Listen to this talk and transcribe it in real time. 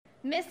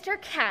Mr.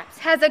 Capps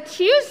has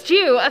accused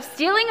you of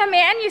stealing a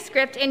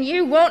manuscript and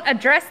you won't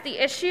address the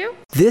issue?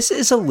 This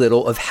is a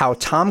little of how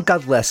Tom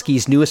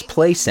Godlewski's newest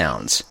play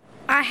sounds.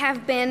 I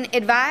have been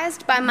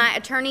advised by my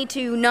attorney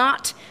to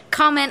not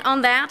comment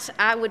on that.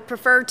 I would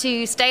prefer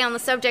to stay on the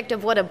subject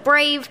of what a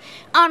brave,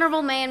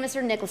 honorable man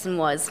Mr. Nicholson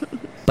was.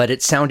 But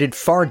it sounded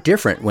far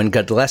different when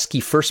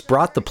Godlewski first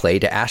brought the play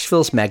to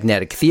Asheville's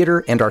Magnetic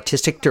Theater and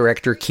artistic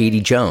director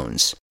Katie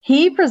Jones.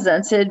 He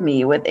presented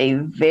me with a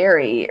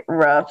very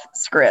rough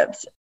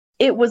script.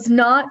 It was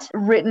not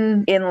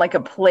written in like a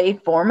play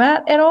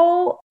format at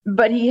all,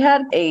 but he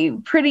had a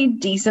pretty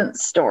decent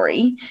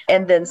story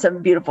and then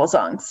some beautiful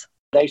songs.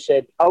 They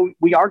said,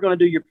 we are going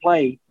to do your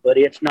play, but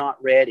it's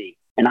not ready.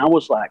 And I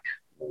was like,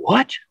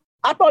 what?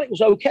 I thought it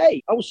was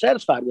okay. I was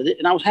satisfied with it,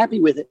 and I was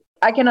happy with it.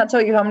 I cannot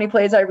tell you how many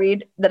plays I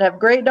read that have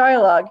great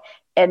dialogue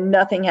and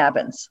nothing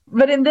happens.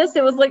 But in this,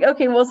 it was like,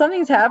 okay, well,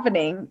 something's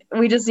happening.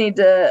 We just need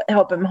to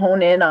help him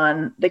hone in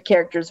on the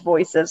characters'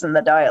 voices and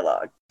the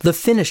dialogue. The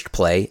finished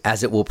play,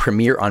 as it will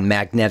premiere on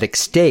Magnetic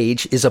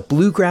Stage, is a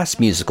bluegrass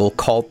musical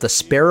called The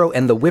Sparrow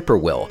and the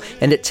Whippoorwill,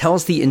 and it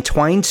tells the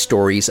entwined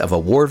stories of a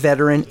war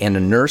veteran and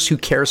a nurse who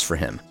cares for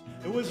him.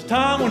 It was a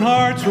time when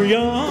hearts were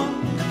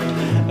young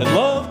and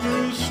love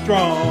grew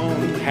strong,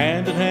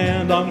 hand in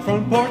hand on the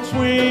front porch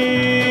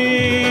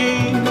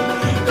swing,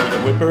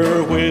 the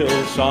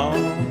whippoorwill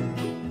song.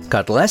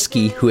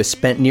 Godlewski, who has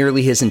spent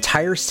nearly his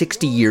entire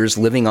 60 years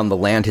living on the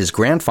land his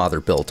grandfather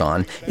built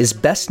on, is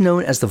best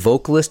known as the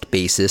vocalist,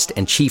 bassist,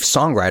 and chief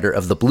songwriter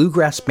of the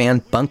bluegrass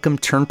band Buncombe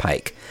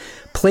Turnpike.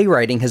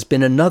 Playwriting has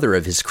been another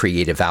of his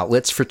creative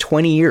outlets for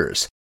 20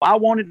 years. I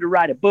wanted to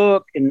write a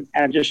book, and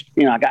I just,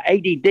 I got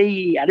ADD.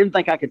 I didn't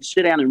think I could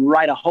sit down and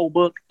write a whole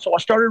book. So I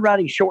started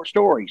writing short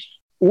stories.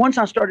 Once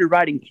I started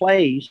writing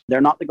plays, they're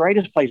not the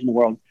greatest plays in the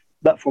world.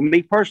 But for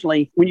me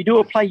personally, when you do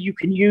a play, you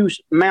can use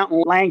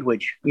mountain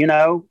language,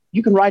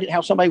 You can write it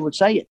how somebody would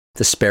say it.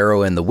 The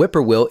Sparrow and the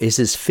Whippoorwill is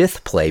his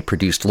fifth play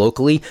produced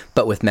locally,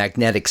 but with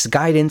Magnetic's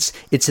guidance,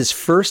 it's his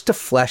first to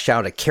flesh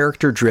out a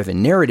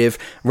character-driven narrative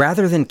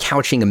rather than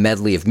couching a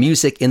medley of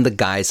music in the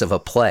guise of a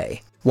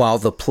play. While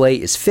the play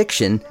is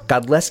fiction,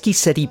 Godlewski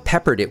said he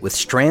peppered it with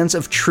strands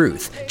of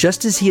truth,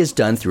 just as he has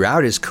done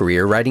throughout his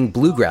career writing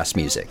bluegrass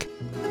music.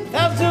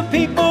 Thousands of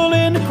people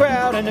in the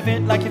crowd, an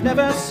event like you've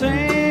never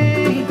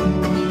seen.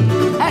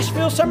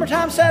 Asheville,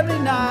 summertime, Saturday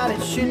night,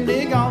 it's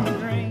shindig on the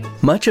green.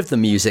 Much of the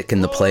music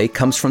in the play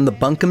comes from the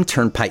Buncombe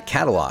Turnpike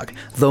catalog,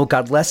 though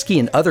Godlewski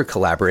and other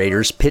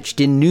collaborators pitched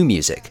in new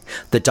music.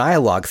 The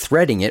dialogue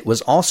threading it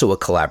was also a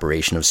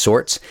collaboration of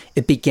sorts.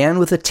 It began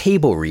with a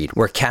table read,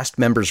 where cast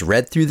members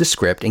read through the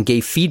script and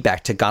gave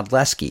feedback to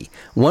Godlewski.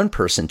 One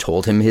person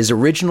told him his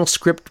original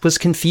script was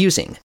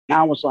confusing.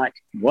 I was like,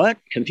 what?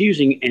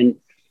 Confusing? And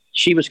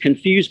she was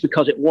confused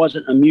because it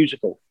wasn't a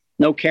musical.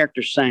 No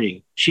characters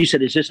sang. She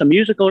said, is this a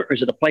musical or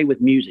is it a play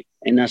with music?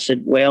 And I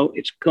said, well,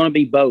 it's going to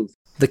be both.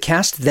 The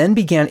cast then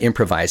began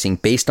improvising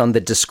based on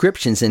the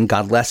descriptions in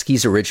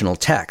Godlewski's original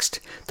text.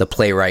 The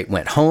playwright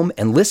went home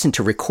and listened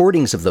to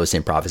recordings of those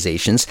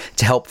improvisations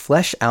to help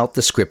flesh out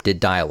the scripted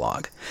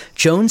dialogue.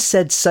 Jones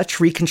said such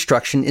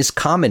reconstruction is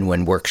common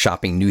when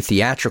workshopping new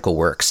theatrical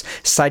works,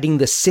 citing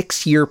the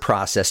 6-year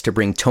process to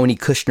bring Tony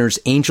Kushner's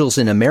Angels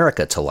in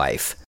America to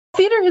life.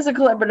 Theater is a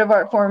collaborative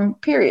art form,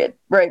 period,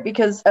 right?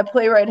 Because a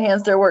playwright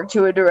hands their work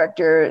to a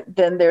director,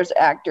 then there's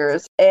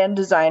actors and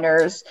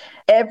designers.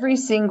 Every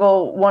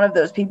single one of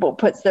those people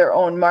puts their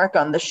own mark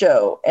on the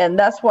show. And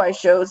that's why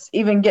shows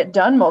even get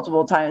done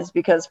multiple times,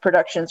 because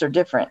productions are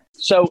different.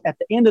 So at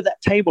the end of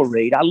that table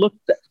read, I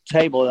looked at the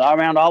table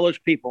around all those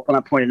people and I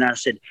pointed out, I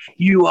said,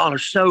 you all are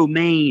so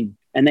mean.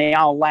 And they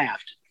all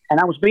laughed. And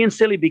I was being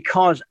silly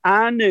because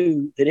I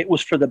knew that it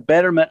was for the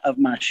betterment of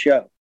my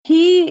show.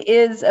 He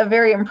is a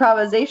very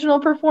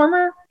improvisational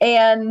performer,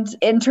 and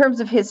in terms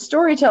of his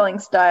storytelling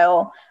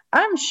style,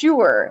 I'm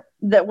sure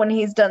that when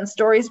he's done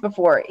stories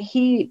before,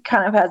 he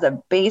kind of has a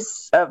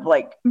base of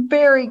like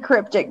very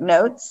cryptic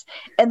notes,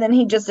 and then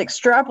he just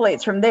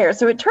extrapolates from there.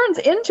 So it turns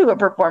into a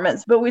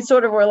performance, but we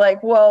sort of were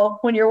like, well,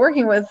 when you're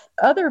working with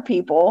other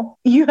people,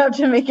 you have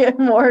to make it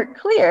more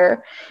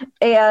clear.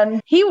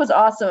 And he was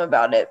awesome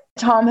about it.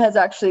 Tom has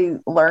actually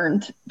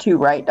learned to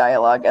write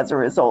dialogue as a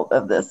result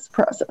of this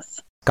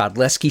process.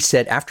 Godlewski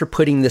said after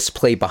putting this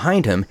play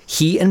behind him,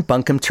 he and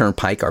Buncombe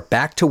Turnpike are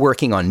back to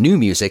working on new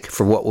music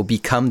for what will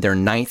become their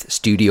 9th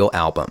studio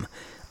album.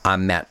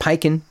 I'm Matt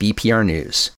Peiken, BPR News.